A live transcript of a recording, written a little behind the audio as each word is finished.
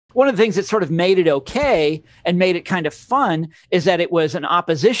One of the things that sort of made it okay and made it kind of fun is that it was an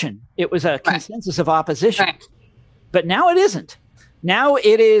opposition. It was a consensus of opposition. Right. But now it isn't. Now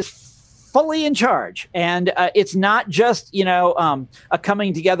it is fully in charge. And it's not just, a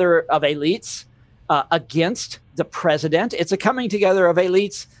coming together of elites against the president. It's a coming together of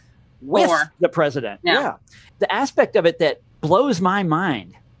elites with the president. Yeah. The aspect of it that blows my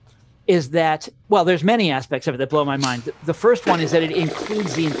mind is that, well, there's many aspects of it that blow my mind. The first one is that it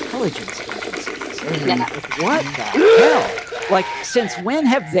includes the intelligence agencies. What the hell? Like, since when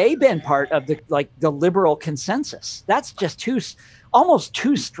have they been part of the liberal consensus? That's just almost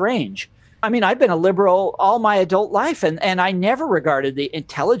too strange. I mean, I've been a liberal all my adult life, and I never regarded the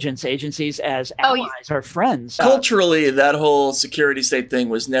intelligence agencies as allies or friends. Culturally, that whole security state thing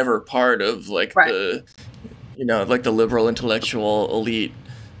was never part of the liberal intellectual elite.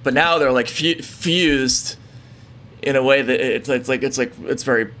 But now they're like fused in a way that it's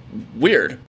very weird.